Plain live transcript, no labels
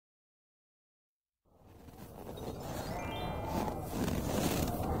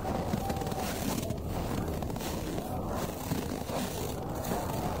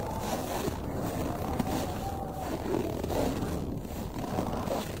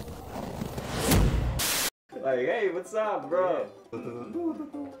Like, hey, what's up, bro?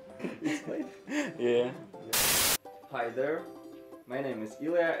 Explain. Yeah. Hi there. My name is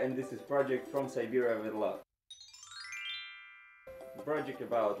Ilya, and this is Project from Siberia with Love. A project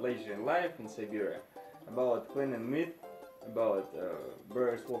about leisure and life in Siberia, about cleaning meat, about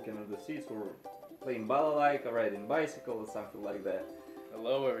birds walking on the seats, or playing balalaika, riding bicycle, or something like that.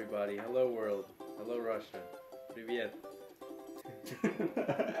 Hello everybody, hello world, hello Russia. Привет.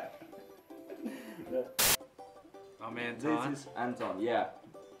 I'm Anton. This is Anton, yeah.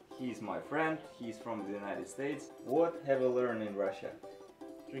 He's my friend, he's from the United States. What have you learned in Russia?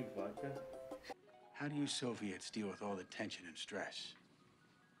 Drink vodka. How do you Soviets deal with all the tension and stress?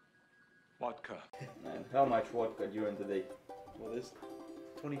 Vodka. And how much vodka during the day? Well, there's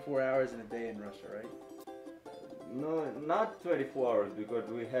 24 hours in a day in Russia, right? No, not 24 hours, because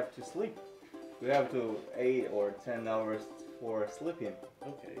we have to sleep. We have to 8 or 10 hours for sleeping.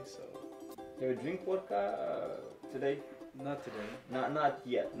 Okay, so... Have you drink vodka today? Not today. Not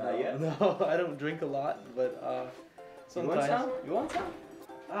yet. Not yet. No, I don't drink a lot, but sometimes. You want some? You want some?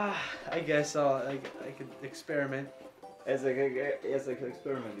 I guess I could experiment. As an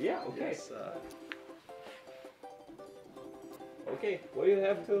experiment. Yeah. Okay. Yes, Okay. What do you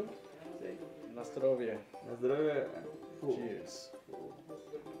have to say? Na zdrowie. Na zdrowie. Cheers.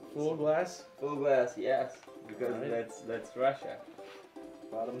 Full glass? Full glass, yes. Because Right. that's Russia.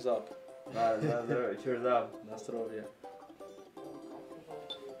 Bottoms up. Na zdrowie. Cheers up. Na zdrowie.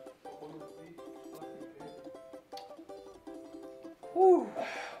 Whew.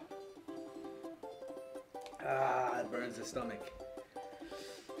 It burns the stomach.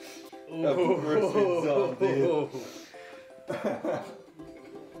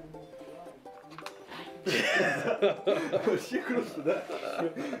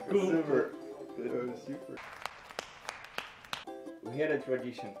 Super. We had a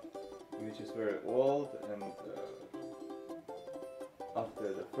tradition which is very old, and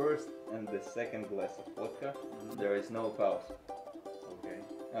after the first and the second glass of vodka, there is no pause. Okay.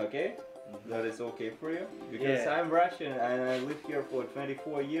 Okay? That is okay for you? Because Yeah. I'm Russian and I live here for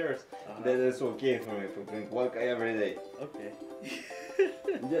 24 years. That is okay for me to drink vodka every day. Okay.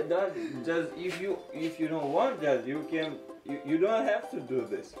 Just if you don't want that, you don't have to do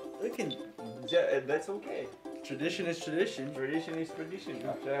this. That's okay. Tradition is tradition. Tradition is tradition.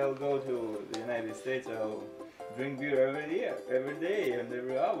 After I'll go to the United States, I'll drink beer every day and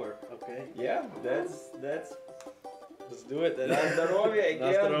every hour. Okay. Yeah, that's. Let's do it then. На здоровье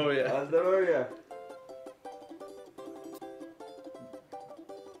again. На здоровье. На здоровье.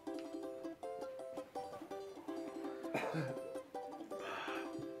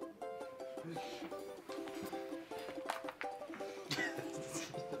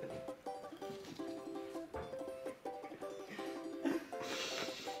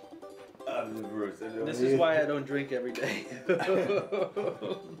 I'm the worst. This is why I don't drink every day.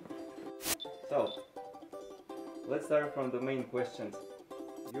 So, let's start from the main questions.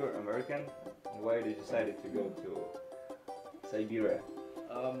 You're American. Why did you decide to go to Siberia?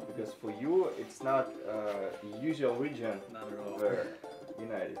 Because for you, it's not a usual region Not at all. where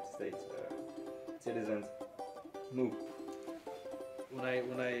United States citizens move. When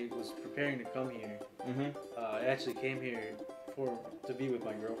I was preparing to come here, I actually came here to be with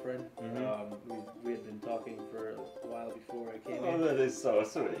my girlfriend. We had been talking for a while before I came here. That is so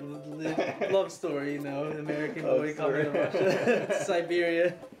sweet. Love story, you know, American Love boy coming to story. Russia,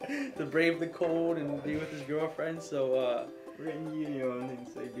 Siberia, to brave the cold and be with his girlfriend. So Reunion in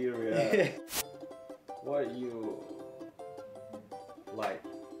Siberia. What you like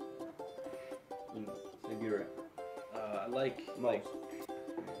in Siberia? I like Most.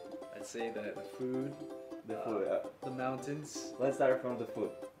 I'd say that the food, The food. the mountains, Let's start from the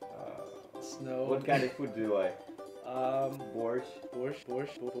food. snow. What kind of food do you like? Borscht. Borscht.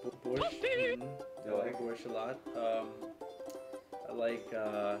 I like borscht a lot. I like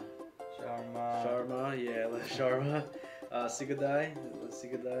Shawarma. shawarma. Yeah, I like shawarma. Sigadai.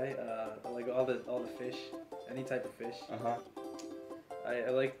 I like all the fish, any type of fish. I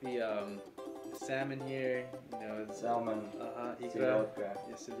like the salmon here. You know, it's, Salmon. Ikra. Selyotka.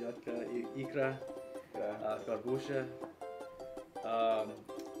 Yeah, selyotka. Ikra. Yeah. Garbusha.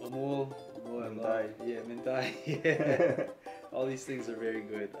 Omul. Mintai. Yeah, mintai. Yeah. All these things are very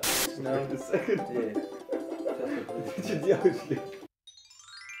good. Snow. The second. Yeah. Что делаешь?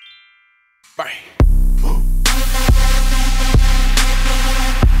 Bang!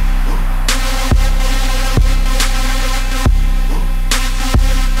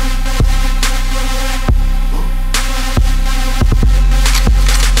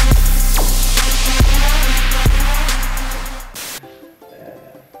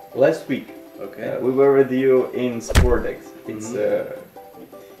 Last week Okay. We were with you in Sportex. It's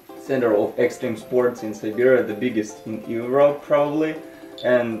center of extreme sports in Siberia, the biggest in Europe probably.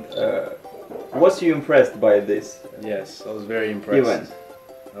 And was you impressed by this? Yes, I was very impressed. Event.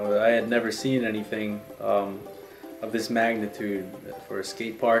 I had never seen anything of this magnitude for a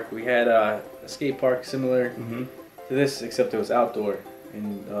skate park. We had a skate park similar to this, except it was outdoor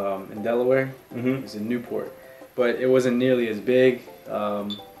in Delaware. It was in Newport, but it wasn't nearly as big.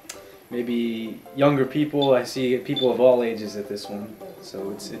 Maybe younger people. I see people of all ages at this one,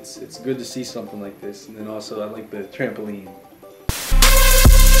 so it's good to see something like this. And then also I like the trampoline.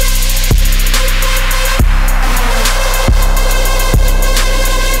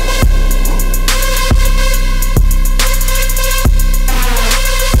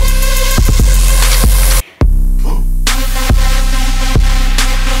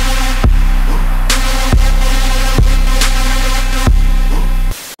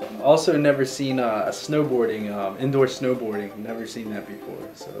 Also never seen snowboarding, indoor snowboarding. Never seen that before.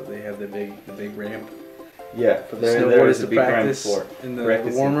 So they have the big ramp. Yeah, for the snowboarders to practice in the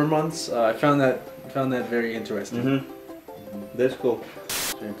warmer months. I found that very interesting. That's cool.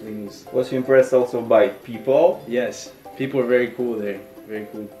 Trampolines. Was you impressed also by people? Yes, people are very cool there. Very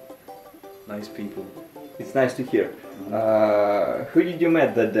cool, nice people. It's nice to hear. Who did you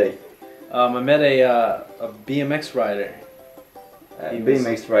met that day? I met a BMX rider.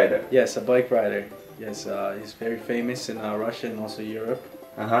 BMX rider? Yes, a bike rider. Yes, he's very famous in Russia and also Europe.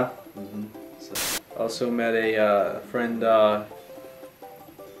 So, also met a friend of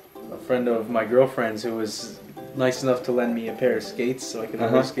my girlfriend's who was nice enough to lend me a pair of skates so I could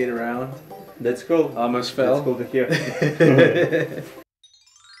roller skate around. That's cool. Almost fell. That's cool to hear.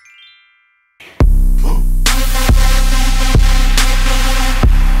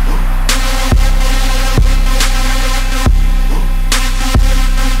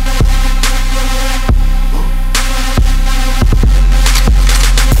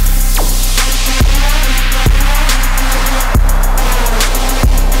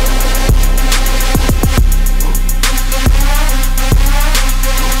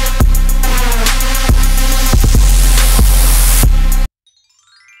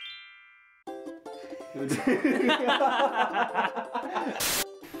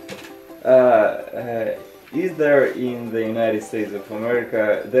 Is there in the United States of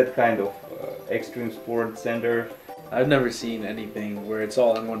America that kind of extreme sports center? I've never seen anything where it's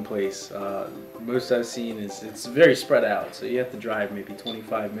all in one place. Most I've seen is it's very spread out, so you have to drive maybe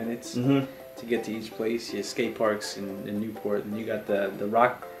 25 minutes to get to each place. You have skate parks in Newport, and you got the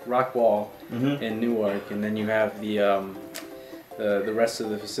rock wall in Newark, and then you have the rest of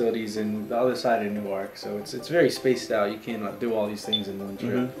the facilities in the other side of Newark. So it's very spaced out. You can't do all these things in one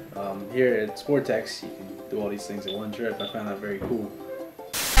trip. Here at Sportex, you can do all these things in one trip. I found that very cool.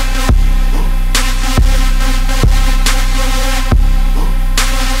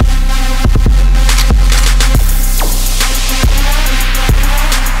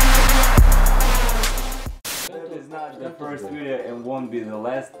 That is not the first video and won't be the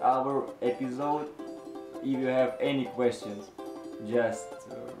last our episode. If you have any questions, just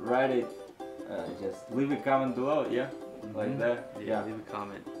write it, just leave a comment below, like that. Yeah, leave a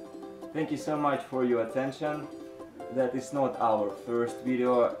comment. Thank you so much for your attention. That is not our first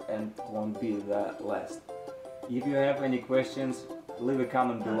video and won't be the last. If you have any questions, leave a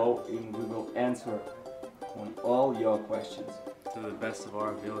comment below and we will answer on all your questions. To the best of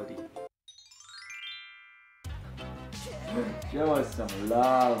our ability. Show us some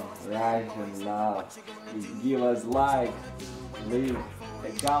love, Russian love. Please give us like, leave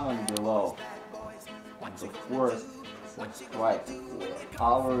a comment below, and of course subscribe for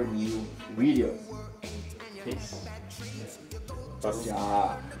our new videos. Peace.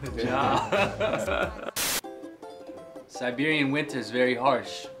 Ja. Siberian winter is very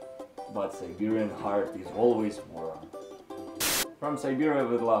harsh, but Siberian heart is always warm. From Siberia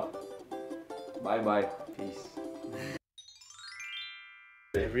with love. Bye bye. Peace.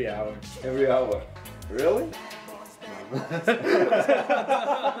 Every hour. Every hour. Really?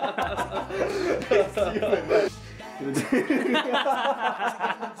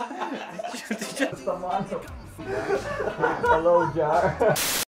 Hello, Jar.